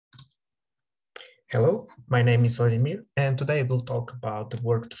Hello, my name is Vladimir, and today we'll talk about the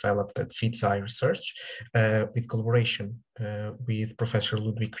work developed at Bizarro research with collaboration with Professor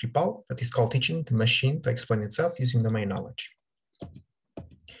Ludwig Krippahl that is called Teaching the Machine to Explain Itself Using Domain Knowledge.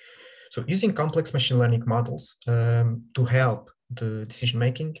 So using complex machine learning models to help the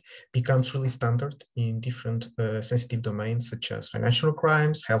decision-making becomes really standard in different sensitive domains such as financial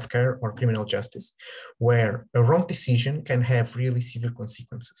crimes, healthcare, or criminal justice, where a wrong decision can have really severe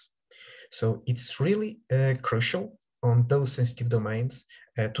consequences. So it's really crucial on those sensitive domains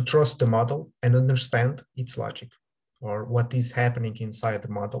to trust the model and understand its logic or what is happening inside the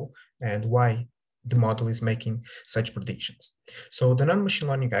model and why the model is making such predictions. So the non-machine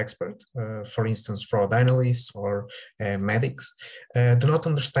learning expert, for instance, fraud analysts or medics, do not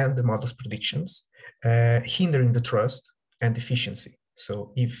understand the model's predictions, hindering the trust and efficiency.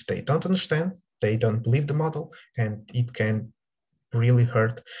 So if they don't understand, they don't believe the model, and it can really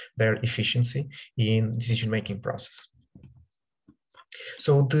hurt their efficiency in decision-making process.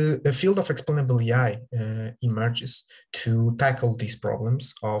 So the field of explainable AI emerges to tackle these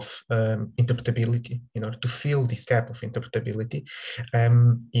problems of interpretability in order to fill this gap of interpretability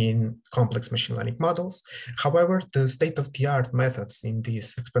in complex machine learning models. However, the state-of-the-art methods in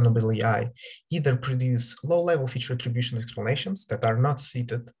this explainable AI either produce low-level feature attribution explanations that are not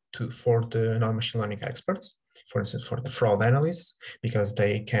suited for the non-machine learning experts, for instance, for the fraud analysts, because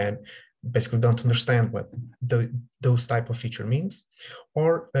they can basically don't understand what those type of feature means,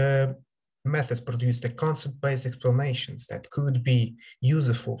 or methods produce the concept-based explanations that could be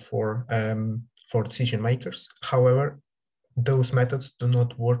useful for decision makers. However, those methods do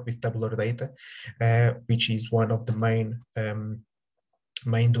not work with tabular data, which is one of the main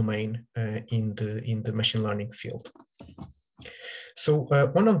domain in the machine learning field. So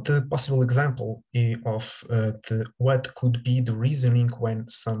one of the possible example of what could be the reasoning when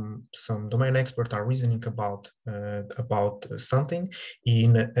some domain experts are reasoning about something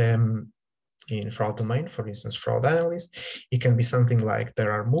in fraud domain, for instance, fraud analyst, it can be something like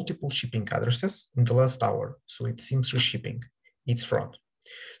there are multiple shipping addresses in the last hour, so it seems reshipping, it's fraud.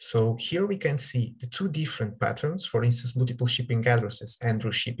 So here we can see the two different patterns, for instance, multiple shipping addresses and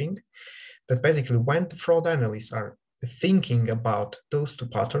reshipping, that basically when the fraud analysts are thinking about those two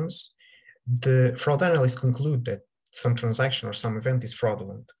patterns, the fraud analysts conclude that some transaction or some event is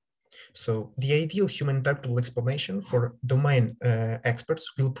fraudulent. So the ideal human interpretable explanation for domain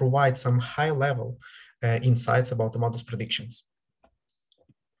experts will provide some high-level insights about the model's predictions.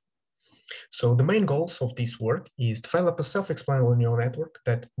 So the main goals of this work is develop a self-explainable neural network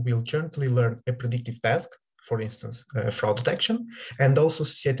that will jointly learn a predictive task, for instance, fraud detection, and also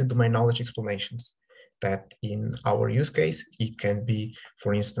associated domain knowledge explanations. That in our use case, it can be,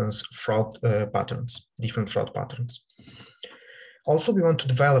 for instance, fraud patterns, different fraud patterns. Also, we want to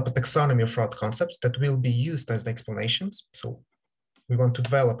develop a taxonomy of fraud concepts that will be used as the explanations. So we want to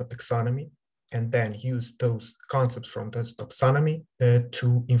develop a taxonomy and then use those concepts from this taxonomy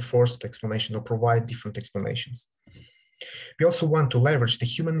to enforce the explanation or provide different explanations. We also want to leverage the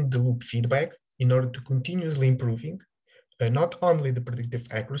human-in-the-loop feedback in order to continuously improving not only the predictive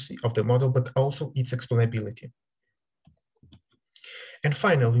accuracy of the model, but also its explainability. And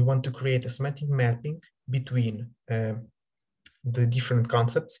finally, we want to create a semantic mapping between the different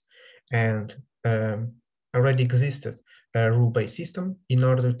concepts and already existed rule-based system in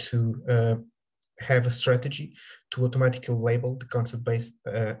order to have a strategy to automatically label the concept-based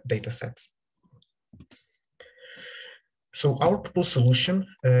data sets. So our proposed solution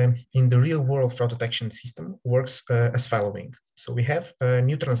in the real world fraud detection system works as following. So we have a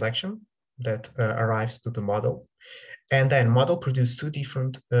new transaction that arrives to the model, and then model produces two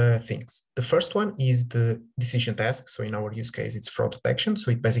different things. The first one is the decision task. So in our use case, it's fraud detection.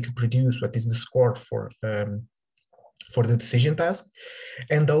 So it basically produces what is the score for the decision task,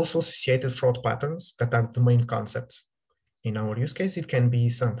 and also associated fraud patterns that are the main concepts. In our use case, it can be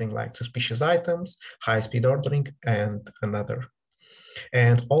something like suspicious items, high-speed ordering, and another.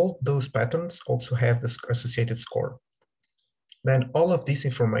 And all those patterns also have the associated score. Then all of this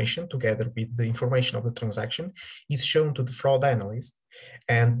information, together with the information of the transaction, is shown to the fraud analyst.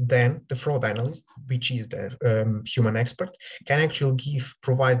 And then the fraud analyst, which is the human expert, can actually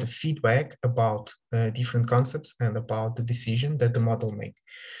provide the feedback about different concepts and about the decision that the model makes.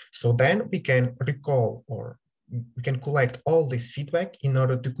 So then we can recall or we can collect all this feedback in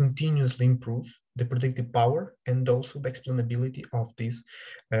order to continuously improve the predictive power and also the explainability of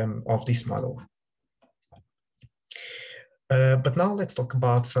this model. But now let's talk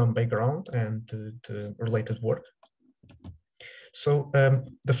about some background and the related work. So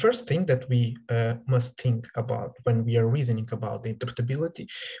the first thing that we must think about when we are reasoning about the interpretability,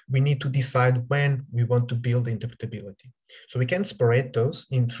 we need to decide when we want to build the interpretability. So we can separate those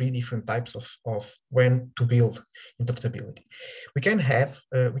in three different types of when to build interpretability. We can have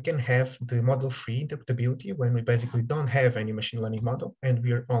the model-free interpretability when we basically don't have any machine learning model and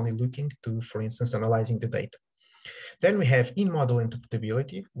we are only looking to, for instance, analyzing the data. Then we have in-model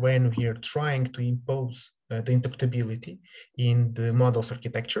interpretability when we are trying to impose the interpretability in the model's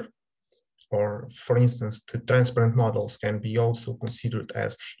architecture, or for instance, the transparent models can be also considered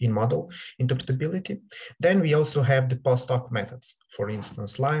as in-model interpretability. Then we also have the post-hoc methods, for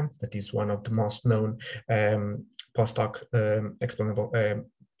instance, LIME, that is one of the most known post-hoc explainable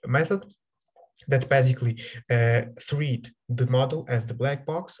method, that basically treat the model as the black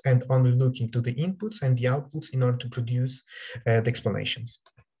box and only look into the inputs and the outputs in order to produce the explanations.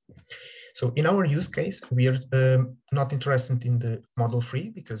 So in our use case, we are not interested in the model free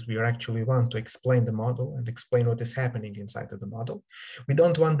because we actually want to explain the model and explain what is happening inside of the model. We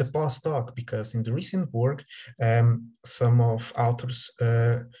don't want the post-hoc because in the recent work, some of authors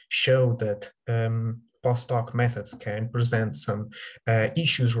show that post-hoc methods can present some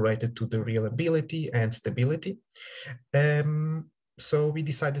issues related to the reliability and stability. So we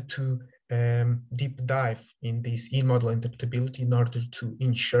decided to deep dive in this in-model interpretability in order to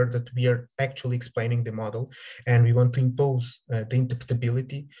ensure that we are actually explaining the model and we want to impose the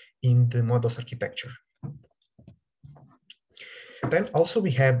interpretability in the model's architecture. Then also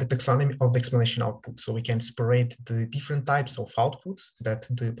we have the taxonomy of the explanation output. So we can separate the different types of outputs that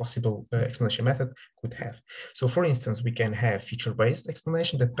the possible explanation method could have. So for instance, we can have feature-based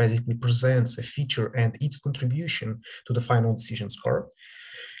explanation that basically presents a feature and its contribution to the final decision score.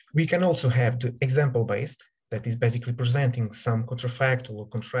 We can also have the example-based that is basically presenting some contrafactual or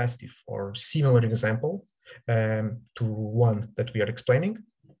contrastive or similar example to one that we are explaining.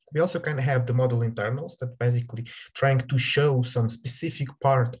 We also can have the model internals that basically trying to show some specific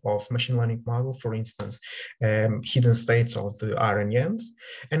part of machine learning model, for instance, hidden states of the RNNs.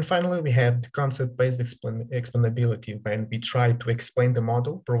 And finally, we have the concept-based explainability when we try to explain the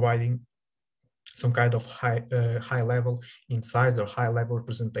model, providing some kind of high level insight or high level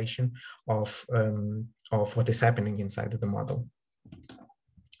representation of what is happening inside of the model.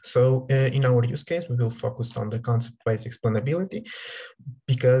 So in our use case, we will focus on the concept-based explainability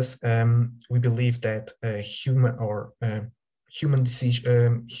because we believe that human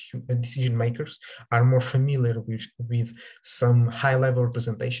decision makers are more familiar with some high-level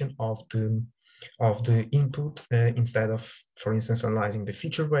representation of the input instead of, for instance, analyzing the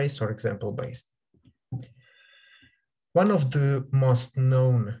feature-based or example-based. One of the most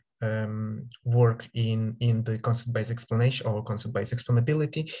known work in the concept-based explanation or concept-based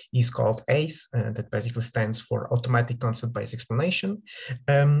explainability is called ACE, that basically stands for Automatic Concept-Based Explanation.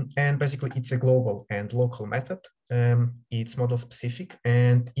 And basically it's a global and local method. It's model-specific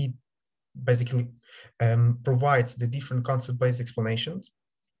and it basically provides the different concept-based explanations.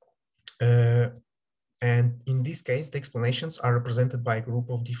 And in this case, the explanations are represented by a group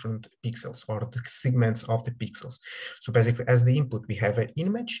of different pixels or the segments of the pixels. So basically, as the input, we have an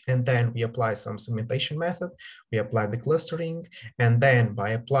image, and then we apply some segmentation method, we apply the clustering, and then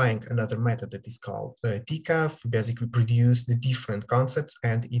by applying another method that is called TCAF, we basically produce the different concepts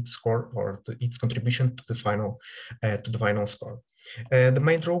and its score or its contribution to the final score. The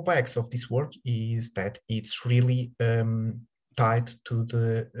main drawbacks of this work is that it's really tied to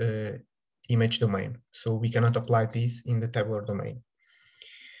the image domain. So we cannot apply this in the tabular domain.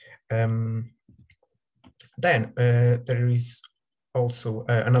 Then there is also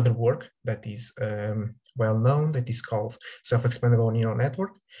another work that is well known that is called self-expandable neural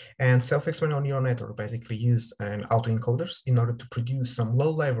network. And self-expandable neural network basically use an autoencoders in order to produce some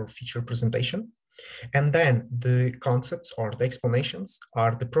low-level feature presentation. And then the concepts or the explanations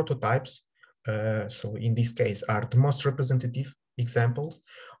are the prototypes. So in this case are the most representative examples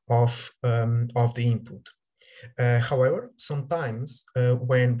of the input. However, sometimes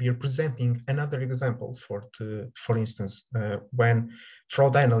when we are presenting another example for instance, when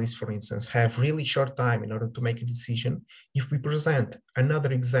fraud analysts, for instance, have really short time in order to make a decision, if we present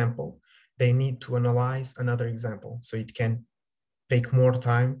another example, they need to analyze another example. So it can take more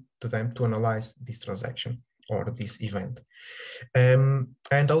time to them to analyze this transaction or this event.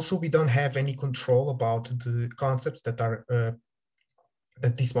 And also we don't have any control about the concepts that are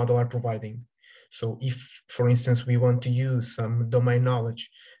that this model are providing. So if, for instance, we want to use some domain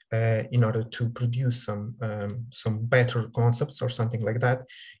knowledge in order to produce some better concepts or something like that,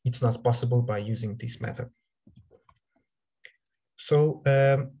 it's not possible by using this method. So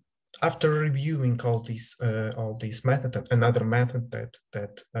After reviewing all these methods, another method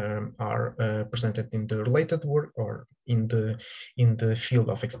that are presented in the related work or in the field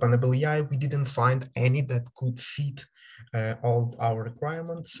of explainable AI, we didn't find any that could fit all our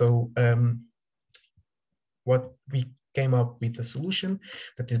requirements. So what we came up with a solution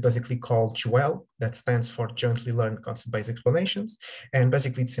that is basically called JUEL, that stands for Jointly Learned Concept-Based Explanations. And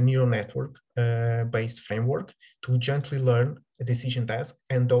basically it's a neural network based framework to jointly learn a decision task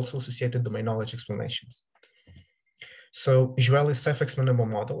and also associated domain knowledge explanations. So JUEL is self-explainable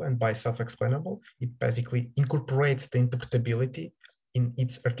model, and by self-explainable, it basically incorporates the interpretability in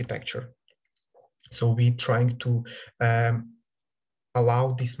its architecture. So we're trying to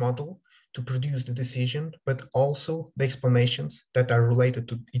allow this model to produce the decision, but also the explanations that are related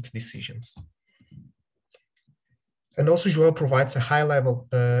to its decisions. And also JUEL provides a high-level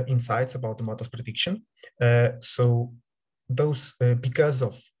insights about the model's prediction. So those, because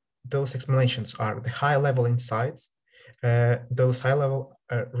of those explanations are the high-level insights, those high-level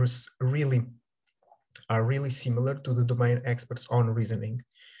are really similar to the domain experts on reasoning.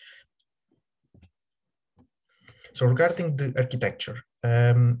 So regarding the architecture,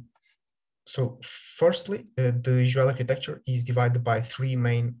 so firstly, the JUEL architecture is divided by three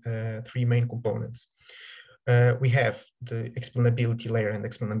main components. We have the explainability layer and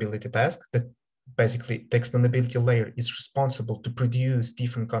explainability task. That basically the explainability layer is responsible to produce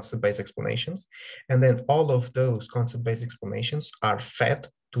different concept-based explanations. And then all of those concept-based explanations are fed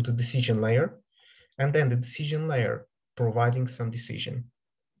to the decision layer. And then the decision layer providing some decision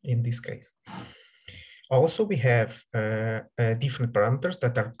in this case. Also, we have different parameters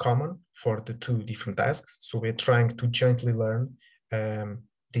that are common for the two different tasks. So we're trying to jointly learn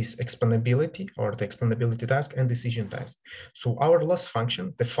this explainability or the explainability task and decision task. So our loss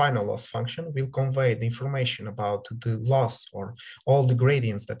function, the final loss function, will convey the information about the loss or all the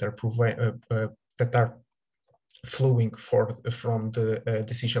gradients that are flowing from the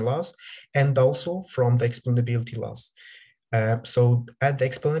decision loss and also from the explainability loss. So at the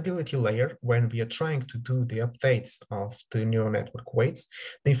explainability layer, when we are trying to do the updates of the neural network weights,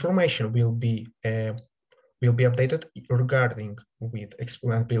 the information will be updated regarding with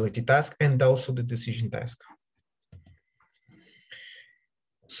explainability task and also the decision task.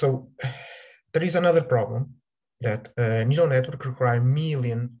 So there is another problem that neural network require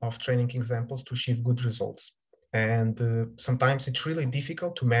millions of training examples to achieve good results. And sometimes it's really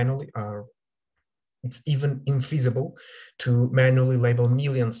difficult to manually, it's even infeasible to manually label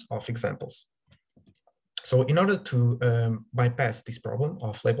millions of examples. So in order to bypass this problem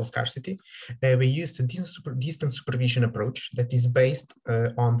of label scarcity, we used a distant supervision approach that is based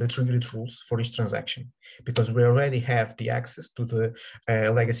on the triggered rules for each transaction, because we already have the access to the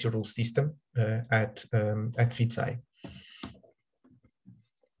legacy rule system at FITSI.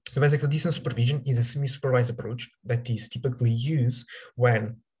 So basically, distant supervision is a semi-supervised approach that is typically used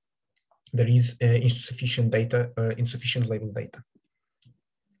when there is insufficient data, insufficient label data.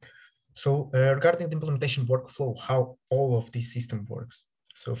 So regarding the implementation workflow, how all of this system works.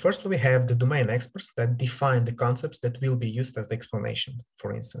 So first we have the domain experts that define the concepts that will be used as the explanation.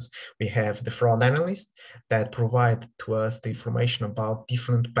 For instance, we have the fraud analyst that provide to us the information about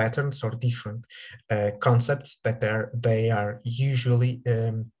different patterns or different concepts that they are usually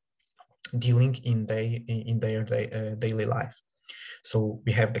dealing in their daily life. So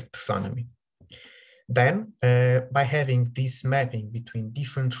we have the taxonomy. Then, by having this mapping between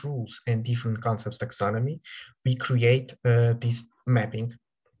different rules and different concepts taxonomy, we create this mapping.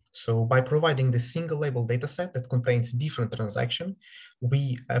 So by providing the single label dataset that contains different transactions,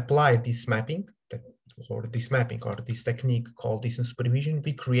 we apply this mapping, or this technique called distant supervision,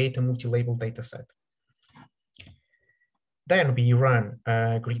 we create a multi-label dataset. Then we run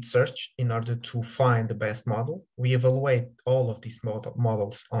a grid search in order to find the best model. We evaluate all of these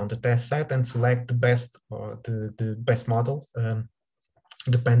models on the test set and select the best the best model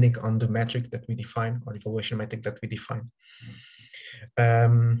depending on the metric that we define or evaluation metric that we define.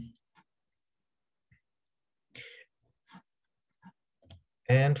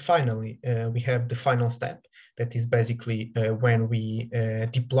 And finally, we have the final step that is basically when we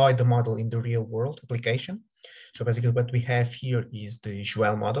deploy the model in the real world application. So basically what we have here is the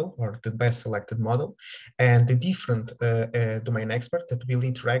JUEL model or the best selected model and the different domain expert that will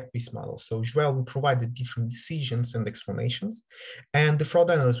interact with this model. So JUEL will provide the different decisions and explanations, and the fraud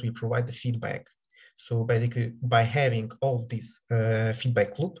analyst will provide the feedback. So basically by having all this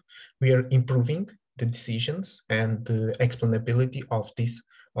feedback loop, we are improving the decisions and the explainability of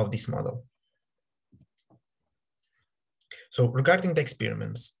this model. So regarding the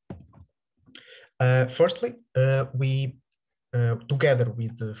experiments, firstly, we together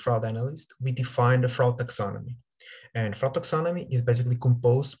with the fraud analyst, we define the fraud taxonomy. And fraud taxonomy is basically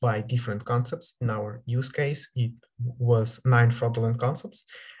composed by different concepts. In our use case, it was 9 fraudulent concepts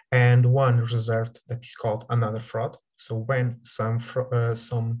and one reserved that is called another fraud. So when some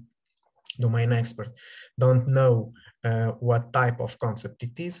domain expert don't know what type of concept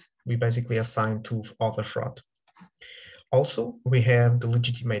it is, we basically assign to other fraud. Also, we have the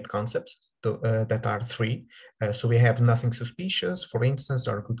legitimate concepts that are 3. So we have nothing suspicious, for instance,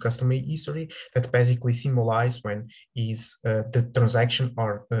 or good customer history that basically symbolize when is the transaction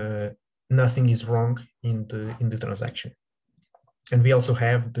or nothing is wrong in the transaction. And we also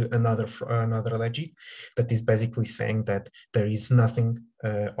have another logic that is basically saying that there is nothing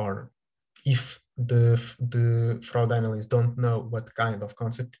or if the fraud analyst don't know what kind of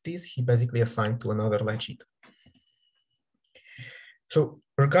concept it is, he basically assigned to another legit. So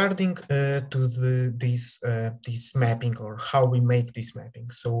regarding to this mapping or how we make this mapping.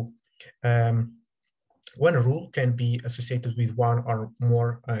 So one rule can be associated with one or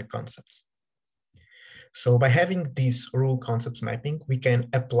more concepts. So by having this rule concepts mapping, we can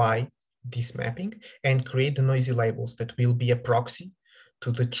apply this mapping and create the noisy labels that will be a proxy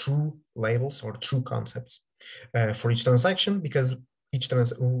to the true labels or true concepts for each transaction, because each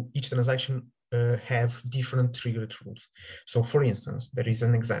transaction have different triggered rules. So for instance, there is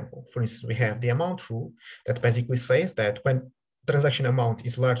an example. For instance, we have the amount rule that basically says that when transaction amount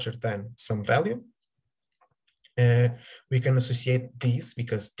is larger than some value, we can associate this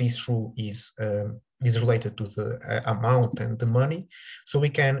because this rule is related to the amount and the money. So we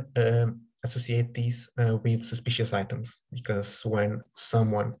can associate this with suspicious items, because when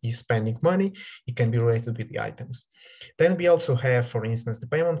someone is spending money, it can be related with the items. Then we also have, for instance, the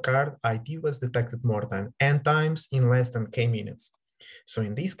payment card ID was detected more than n times in less than k minutes. So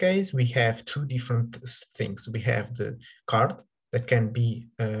in this case, we have 2 different things. We have the card that can be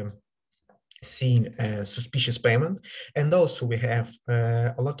seen as suspicious payment, and also we have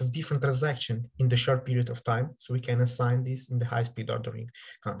a lot of different transactions in the short period of time, so we can assign this in the high-speed ordering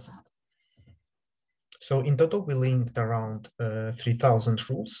concept. So in total, we linked around 3,000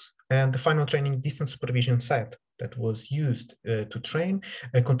 rules, and the final training distance supervision set that was used to train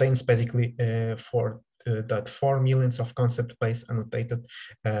contains basically 4 million of concept-based annotated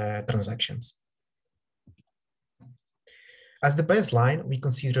transactions. As the baseline, we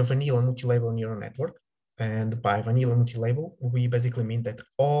consider a vanilla multi-label neural network. And by vanilla multi-label, we basically mean that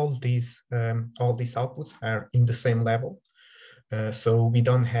all these outputs are in the same level. So we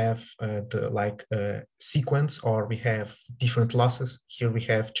don't have the sequence, or we have different losses. Here we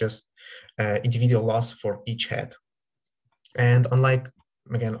have just individual loss for each head. And unlike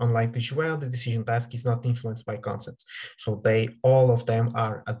the UL, the decision task is not influenced by concepts. So all of them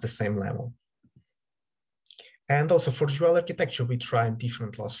are at the same level. And also for UL architecture, we tried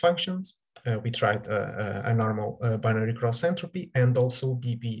different loss functions. We tried a normal binary cross entropy and also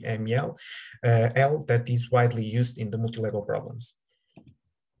BBML L that is widely used in the multi-level problems.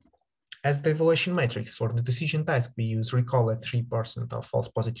 As the evaluation matrix for the decision task, we use recall at 3% of false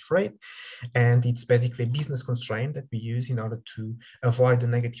positive rate. And it's basically a business constraint that we use in order to avoid the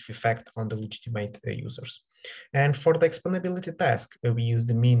negative effect on the legitimate users. And for the explainability task, we use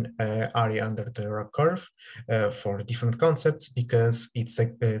the mean area under the ROC curve for different concepts, because it's a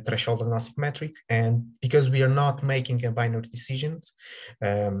threshold agnostic metric. And because we are not making a binary decisions,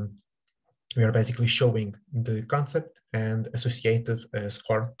 we are basically showing the concept and associated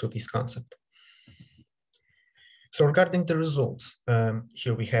score to this concept. So regarding the results,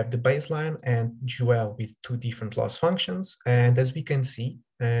 here we have the baseline and UL with 2 different loss functions. And as we can see,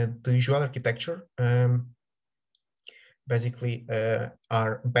 the UL architecture basically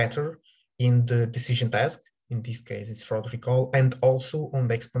are better in the decision task. In this case, it's fraud recall, and also on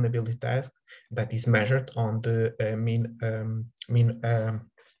the explainability task that is measured on the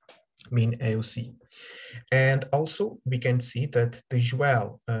mean AOC. And also we can see that the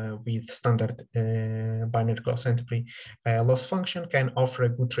UL with standard binary cross entropy loss function can offer a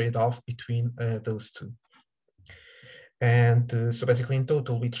good trade-off between those 2. And so basically in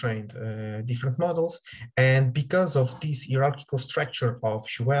total, we trained different models. And because of this hierarchical structure of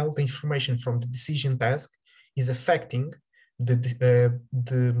UL, the information from the decision task is affecting the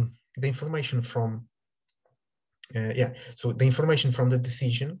information from, so the information from the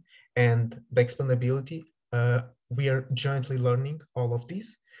decision and the explainability, we are jointly learning all of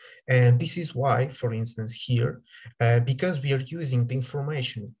this. And this is why, for instance, here, because we are using the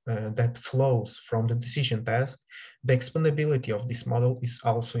information that flows from the decision task, the explainability of this model is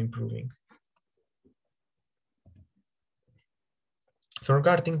also improving. So So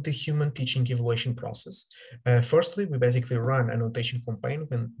regarding the human teaching evaluation process, firstly, we basically run a annotation campaign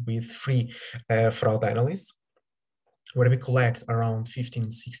with 3 fraud analysts, where we collect around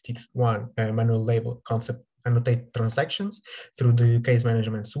 1561 manual label concept annotate transactions through the case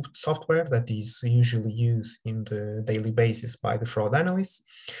management software that is usually used in the daily basis by the fraud analysts.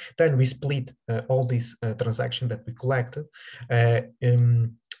 Then we split all these transactions that we collected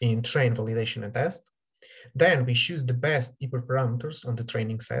in train, validation, and test. Then we choose the best hyperparameters on the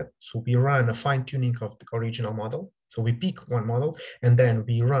training set. So we run a fine tuning of the original model. So we pick one model and then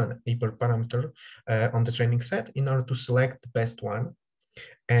we run a hyperparameter on the training set in order to select the best one.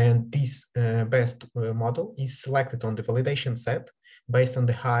 And this best model is selected on the validation set based on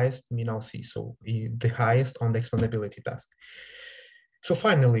the highest min-LC, so the highest on the explainability task. So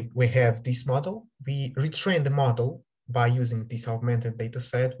finally, we have this model. We retrain the model by using this augmented data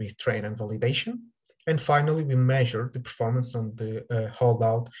set with train and validation. And finally, we measure the performance on the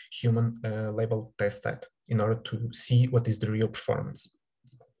holdout human label test set in order to see what is the real performance.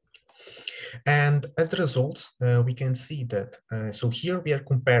 And as the results, we can see that, so here we are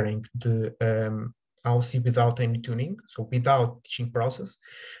comparing the LC without any tuning, so without teaching process.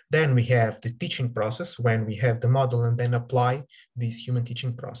 Then we have the teaching process when we have the model and then apply this human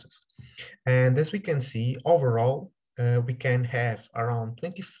teaching process. And as we can see, overall, we can have around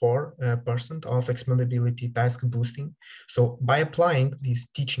 24% of explainability task boosting. So by applying this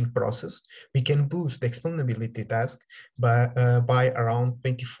teaching process, we can boost the explainability task by around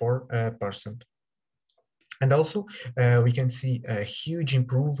 24%. And also, we can see a huge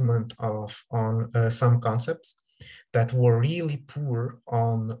improvement on some concepts that were really poor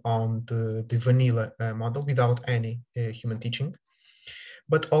on the vanilla model without any human teaching.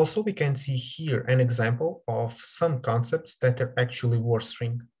 But also we can see here an example of some concepts that are actually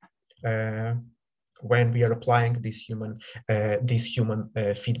worsening when we are applying this human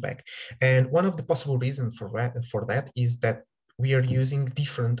feedback. And one of the possible reasons for that is that we are using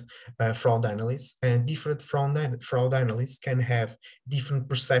different fraud analysts, and different fraud analysts can have different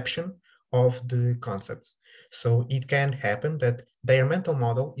perception of the concepts. So it can happen that their mental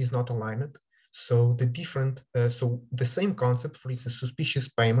model is not aligned. So the same concept, for instance, suspicious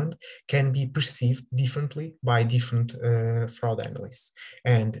payment, can be perceived differently by different fraud analysts.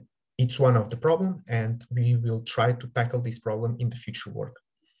 And it's one of the problems, and we will try to tackle this problem in the future work.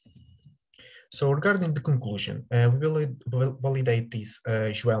 So regarding the conclusion, we will validate this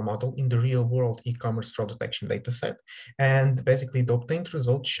UL model in the real-world e-commerce fraud detection dataset. And basically, the obtained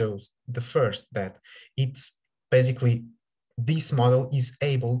result shows the first that it's basically this model is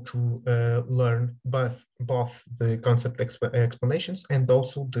able to learn both the concept explanations and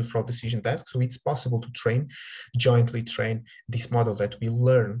also the fraud decision task. So it's possible to jointly train this model that will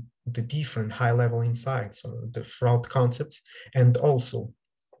learn the different high-level insights on the fraud concepts and also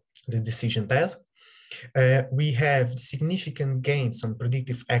the decision task. We have significant gains on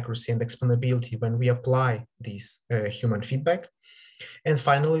predictive accuracy and explainability when we apply this human feedback. And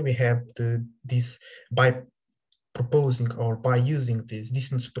finally, we have this by proposing or by using this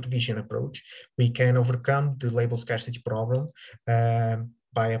distant supervision approach, we can overcome the label scarcity problem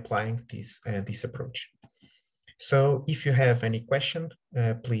by applying this approach. So if you have any question,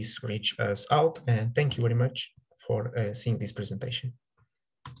 please reach us out, and thank you very much for seeing this presentation.